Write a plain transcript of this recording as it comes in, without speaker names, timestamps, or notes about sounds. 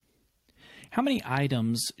How many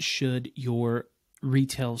items should your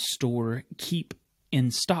retail store keep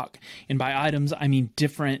in stock? And by items, I mean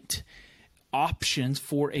different options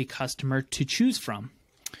for a customer to choose from.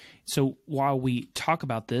 So while we talk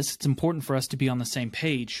about this, it's important for us to be on the same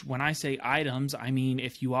page. When I say items, I mean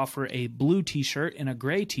if you offer a blue t-shirt and a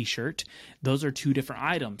gray t-shirt, those are two different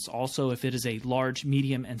items. Also, if it is a large,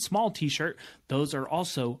 medium, and small t-shirt, those are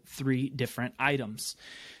also three different items.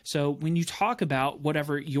 So when you talk about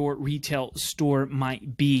whatever your retail store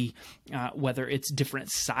might be, whether it's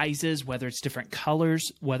different sizes, whether it's different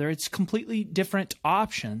colors, whether it's completely different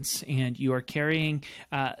options, and you are carrying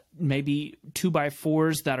maybe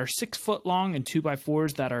 2x4s that are 6 foot long and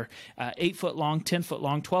 2x4s that are 8 foot long, 10 foot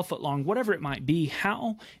long, 12 foot long, whatever it might be,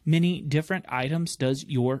 how many different items does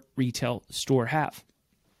your retail store have?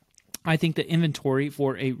 I think that inventory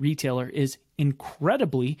for a retailer is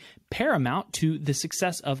incredibly paramount to the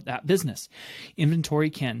success of that business. Inventory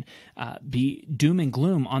can be doom and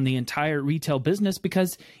gloom on the entire retail business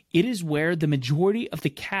because it is where the majority of the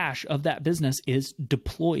cash of that business is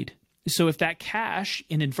deployed. So if that cash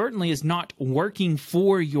inadvertently is not working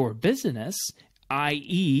for your business,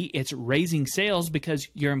 i.e., it's raising sales because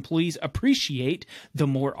your employees appreciate the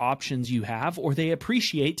more options you have, or they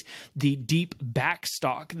appreciate the deep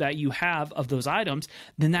backstock that you have of those items,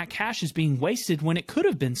 then that cash is being wasted when it could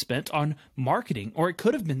have been spent on marketing, or it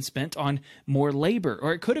could have been spent on more labor,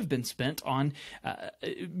 or it could have been spent on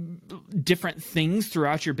different things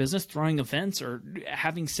throughout your business, throwing events or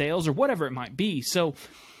having sales or whatever it might be. So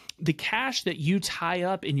the cash that you tie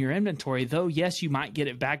up in your inventory, though, yes, you might get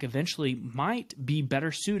it back eventually, might be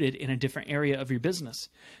better suited in a different area of your business.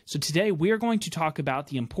 So today we are going to talk about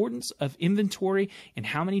the importance of inventory and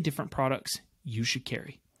how many different products you should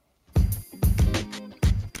carry.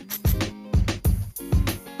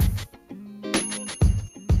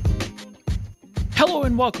 Hello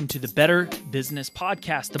and welcome to the Better Business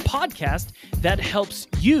Podcast, the podcast that helps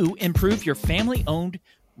you improve your family-owned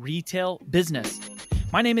retail business.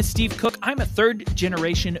 My name is Steve Cook. I'm a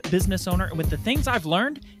third-generation business owner, and with the things I've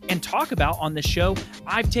learned and talk about on this show,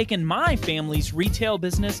 I've taken my family's retail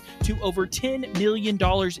business to over $10 million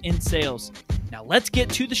in sales. Now let's get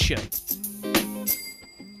to the show.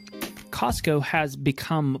 Costco has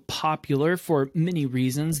become popular for many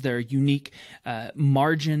reasons. Their unique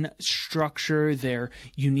margin structure, their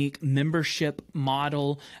unique membership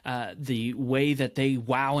model, the way that they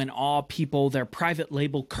wow and awe people, their private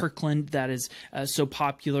label Kirkland that is so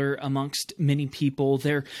popular amongst many people,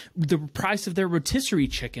 the price of their rotisserie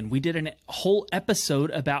chicken. We did a whole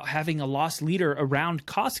episode about having a lost leader around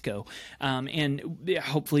Costco, and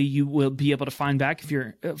hopefully you will be able to find that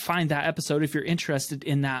episode if you're interested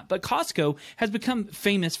in that. But Costco has become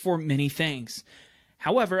famous for many things.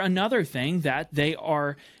 However, another thing that they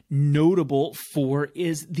are notable for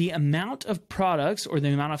is the amount of products or the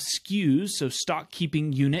amount of SKUs, so stock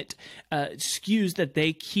keeping unit SKUs that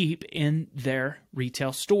they keep in their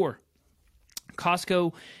retail store.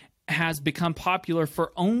 Costco has become popular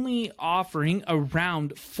for only offering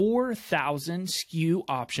around 4,000 SKU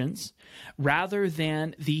options rather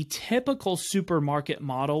than the typical supermarket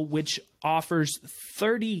model, which offers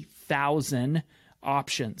 30,000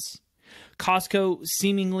 options. Costco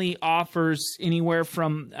seemingly offers anywhere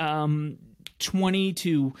from 20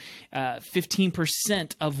 to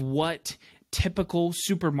 15% of what typical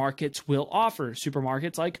supermarkets will offer.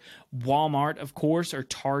 Supermarkets like Walmart, of course, or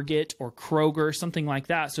Target or Kroger, something like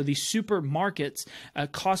that. So these supermarkets,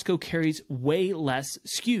 Costco carries way less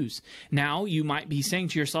SKUs. Now, you might be saying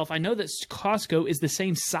to yourself, I know that Costco is the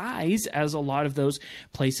same size as a lot of those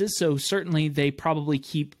places, so certainly they probably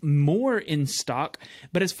keep more in stock.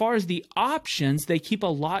 But as far as the options, they keep a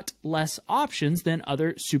lot less options than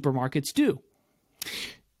other supermarkets do.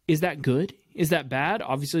 Is that good? Is that bad?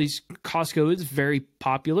 Obviously, Costco is very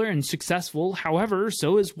popular and successful. However,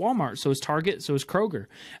 so is Walmart, so is Target, so is Kroger.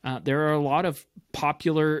 There are a lot of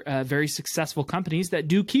popular, very successful companies that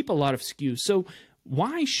do keep a lot of SKUs. So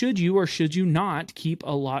why should you or should you not keep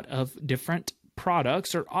a lot of different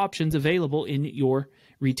products or options available in your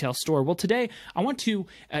retail store? Well, today I want to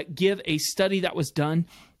give a study that was done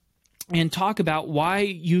and talk about why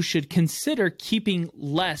you should consider keeping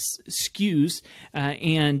less SKUs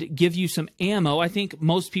and give you some ammo. I think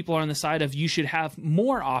most people are on the side of you should have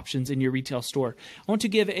more options in your retail store. I want to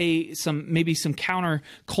give maybe some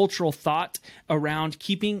counter-cultural thought around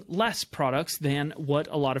keeping less products than what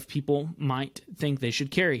a lot of people might think they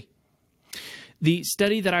should carry. The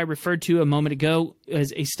study that I referred to a moment ago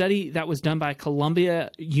is a study that was done by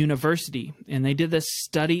Columbia University, and they did this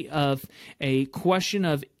study of a question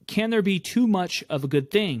of, can there be too much of a good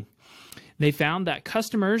thing? They found that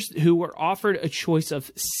customers who were offered a choice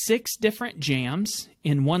of 6 different jams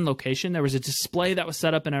in one location, there was a display that was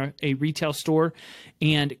set up in a retail store,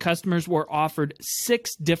 and customers were offered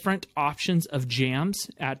 6 different options of jams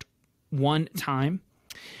at one time.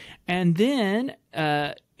 And then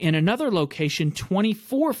in another location,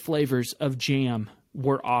 24 flavors of jam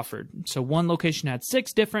were offered. So one location had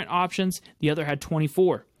 6 different options, the other had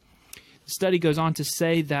 24. The study goes on to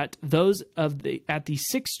say that those at the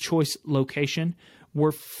 6th choice location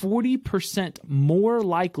were 40% more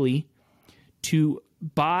likely to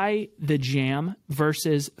buy the jam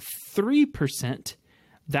versus 3%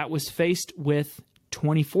 that was faced with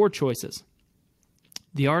 24 choices.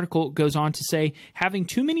 The article goes on to say having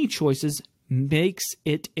too many choices makes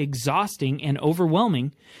it exhausting and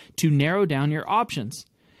overwhelming to narrow down your options,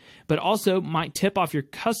 but also might tip off your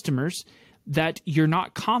customers that you're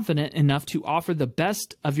not confident enough to offer the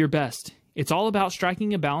best of your best. It's all about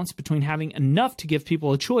striking a balance between having enough to give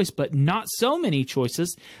people a choice, but not so many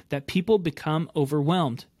choices that people become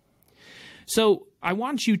overwhelmed. So I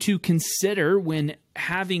want you to consider, when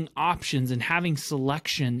having options and having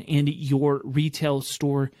selection in your retail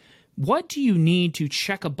store, what do you need to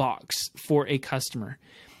check a box for a customer?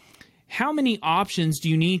 How many options do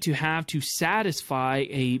you need to have to satisfy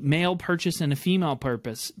a male purchase and a female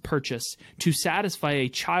purchase, to satisfy a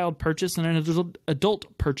child purchase and an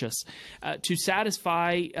adult purchase, to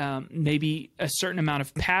satisfy maybe a certain amount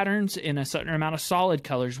of patterns in a certain amount of solid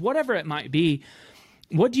colors, whatever it might be?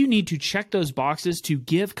 What do you need to check those boxes to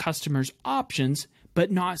give customers options,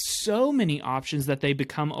 but not so many options that they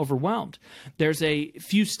become overwhelmed? There's a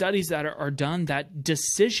few studies that are done that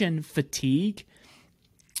decision fatigue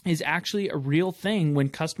is actually a real thing when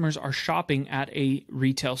customers are shopping at a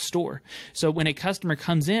retail store. So when a customer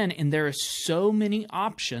comes in and there are so many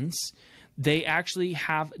options, they actually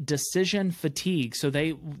have decision fatigue. So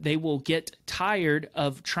they will get tired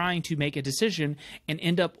of trying to make a decision and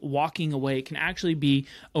end up walking away. It can actually be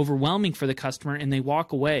overwhelming for the customer, and they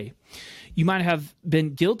walk away. You might have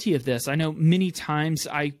been guilty of this. I know many times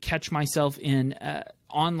I catch myself in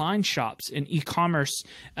online shops and e-commerce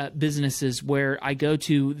businesses where I go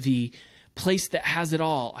to the place that has it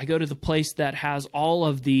all. I go to the place that has all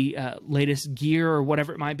of the latest gear or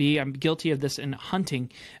whatever it might be. I'm guilty of this in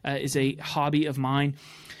hunting, is a hobby of mine.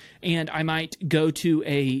 And I might go to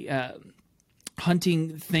a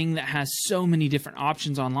hunting thing that has so many different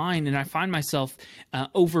options online, and I find myself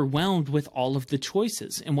overwhelmed with all of the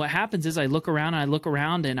choices. And what happens is I look around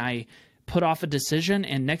and I put off a decision,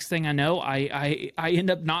 and next thing I know, I end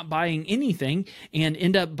up not buying anything and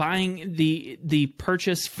end up buying the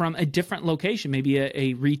purchase from a different location, maybe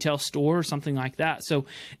a retail store or something like that. So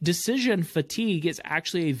decision fatigue is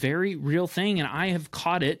actually a very real thing, and I have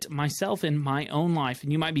caught it myself in my own life.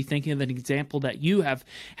 And you might be thinking of an example that you have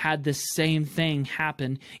had the same thing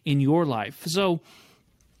happen in your life. So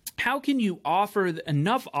how can you offer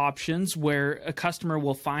enough options where a customer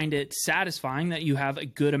will find it satisfying that you have a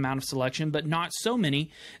good amount of selection, but not so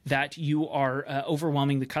many that you are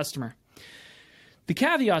overwhelming the customer? The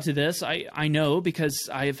caveat to this, I know because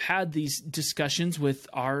I have had these discussions with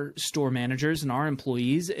our store managers and our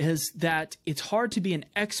employees, is that it's hard to be an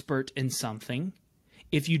expert in something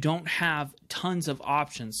if you don't have tons of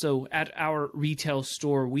options. So at our retail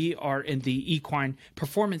store, we are in the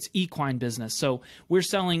performance equine business. So we're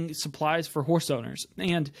selling supplies for horse owners.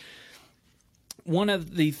 And one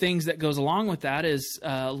of the things that goes along with that is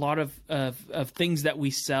a lot of things that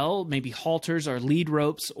we sell, maybe halters or lead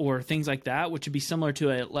ropes or things like that, which would be similar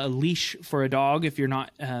to a leash for a dog if you're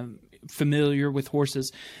not familiar with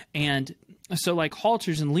horses. And so like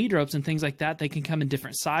halters and lead ropes and things like that, they can come in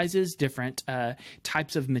different sizes, different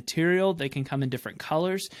types of material. They can come in different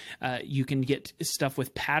colors. You can get stuff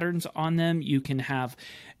with patterns on them. You can have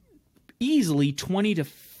easily 20 to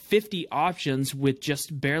 50 options with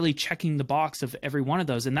just barely checking the box of every one of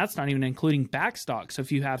those. And that's not even including backstock. So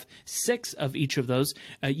if you have 6 of each of those,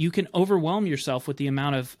 you can overwhelm yourself with the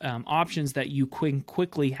amount of options that you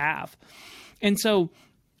quickly have. And so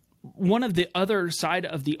one of the other side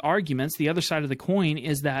of the arguments, the other side of the coin,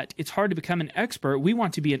 is that it's hard to become an expert. We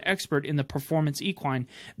want to be an expert in the performance equine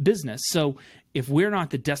business. So if we're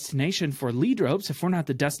not the destination for lead ropes, if we're not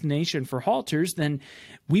the destination for halters, then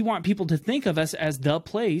we want people to think of us as the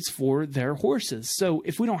place for their horses. So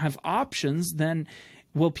if we don't have options, then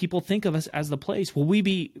will people think of us as the place? Will we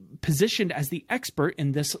be positioned as the expert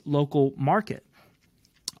in this local market?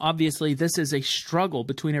 Obviously, this is a struggle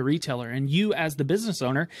between a retailer and you as the business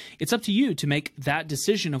owner. It's up to you to make that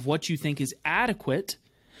decision of what you think is adequate,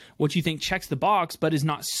 what you think checks the box, but is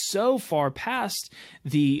not so far past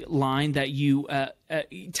the line that you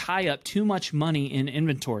tie up too much money in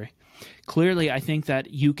inventory. clearly, I think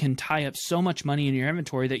that you can tie up so much money in your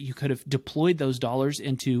inventory that you could have deployed those dollars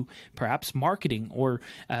into perhaps marketing or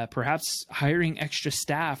perhaps hiring extra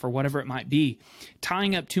staff or whatever it might be.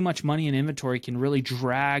 Tying up too much money in inventory can really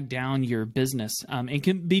drag down your business. It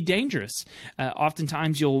can be dangerous.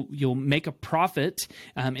 Oftentimes, you'll make a profit,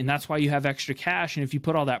 and that's why you have extra cash. And if you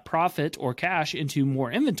put all that profit or cash into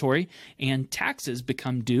more inventory and taxes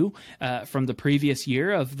become due from the previous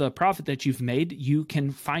year of the profit that you've made, you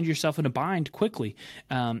can find yourself in a bind quickly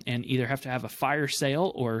and either have to have a fire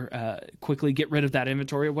sale or quickly get rid of that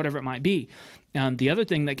inventory or whatever it might be. The other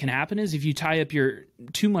thing that can happen is if you tie up your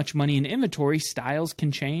too much money in inventory, styles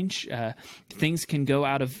can change. Things can go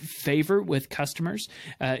out of favor with customers.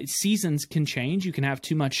 Seasons can change. You can have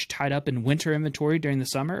too much tied up in winter inventory during the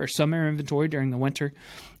summer or summer inventory during the winter.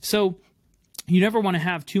 So you never want to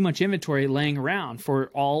have too much inventory laying around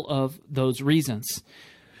for all of those reasons.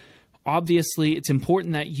 Obviously, it's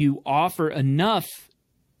important that you offer enough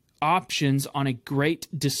options on a great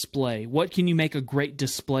display. What can you make a great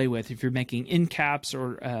display with? If you're making end caps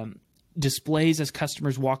or displays as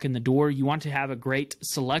customers walk in the door, you want to have a great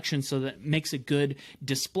selection so that it makes a good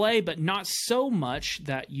display, but not so much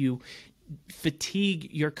that you fatigue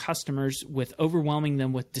your customers with overwhelming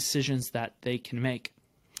them with decisions that they can make.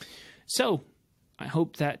 So I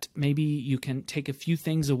hope that maybe you can take a few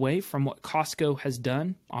things away from what Costco has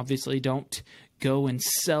done. Obviously, don't go and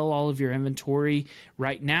sell all of your inventory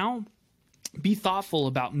right now. Be thoughtful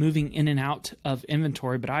about moving in and out of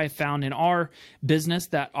inventory, but I have found in our business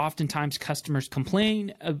that oftentimes customers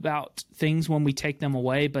complain about things when we take them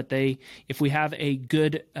away, but if we have a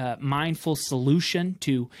good mindful solution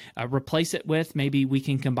to replace it with, maybe we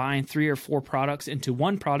can combine 3 or 4 products into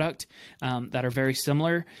one product that are very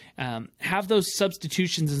similar. Have those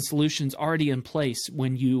substitutions and solutions already in place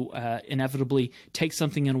when you inevitably take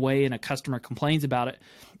something away and a customer complains about it.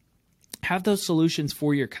 Have those solutions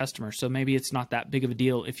for your customers. So maybe it's not that big of a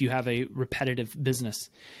deal if you have a repetitive business.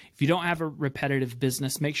 If you don't have a repetitive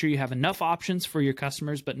business, make sure you have enough options for your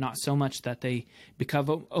customers, but not so much that they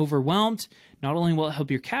become overwhelmed. Not only will it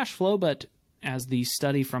help your cash flow, but as the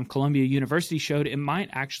study from Columbia University showed, it might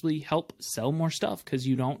actually help sell more stuff because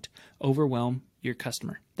you don't overwhelm your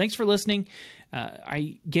customer. Thanks for listening.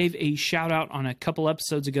 I gave a shout out on a couple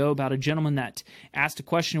episodes ago about a gentleman that asked a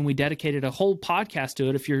question, and we dedicated a whole podcast to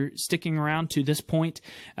it. If you're sticking around to this point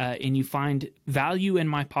and you find value in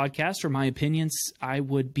my podcast or my opinions, I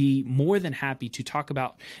would be more than happy to talk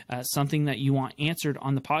about something that you want answered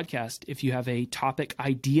on the podcast. If you have a topic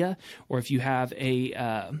idea, or if you have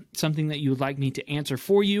a something that you would like me to answer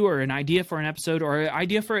for you, or an idea for an episode, or an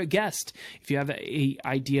idea for a guest, if you have an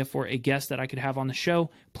idea for a guest that I could have on the show,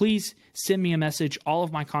 please send me a message. All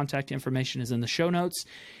of my contact information is in the show notes,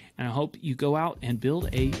 and I hope you go out and build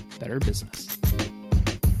a better business.